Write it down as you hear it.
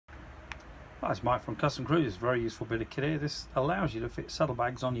Hi, it's Mike from Custom Cruisers. Very useful bit of kit here. This allows you to fit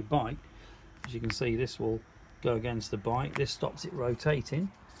saddlebags on your bike. As you can see, this will go against the bike. This stops it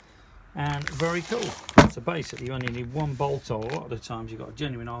rotating, and very cool. So basically you only need one bolt, or a lot of the times you've got a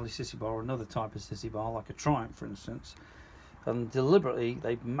genuine Harley sissy bar or another type of sissy bar like a Triumph for instance, and deliberately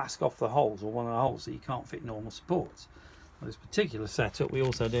they mask off the holes, or one of the holes, so you can't fit normal supports. Well, this particular setup we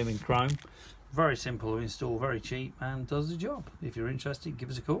also do in chrome. Very simple to install, very cheap, and does the job. If you're interested,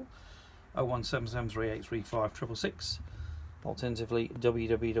 give us a call. 01773835666. Alternatively,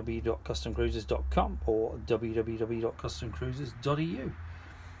 www.customcruisers.com or www.customcruisers.eu.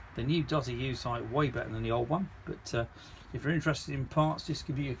 The new .eu site way better than the old one, but if you're interested in parts, just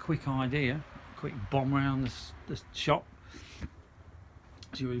give you a quick idea, a quick bomb around the shop.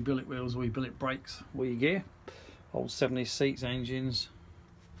 So your billet wheels, or your billet brakes, or your gear, old 70s seats, engines,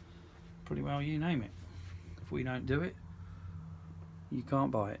 pretty well you name it. If we don't do it, you can't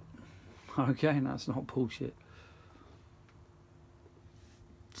buy it. Okay, and that's not bullshit.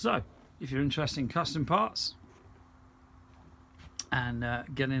 So, if you're interested in custom parts and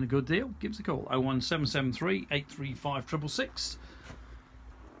getting a good deal, give us a call. 01773 835 666.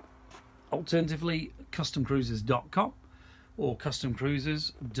 Alternatively, customcruisers.com or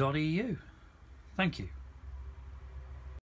customcruisers.eu. Thank you.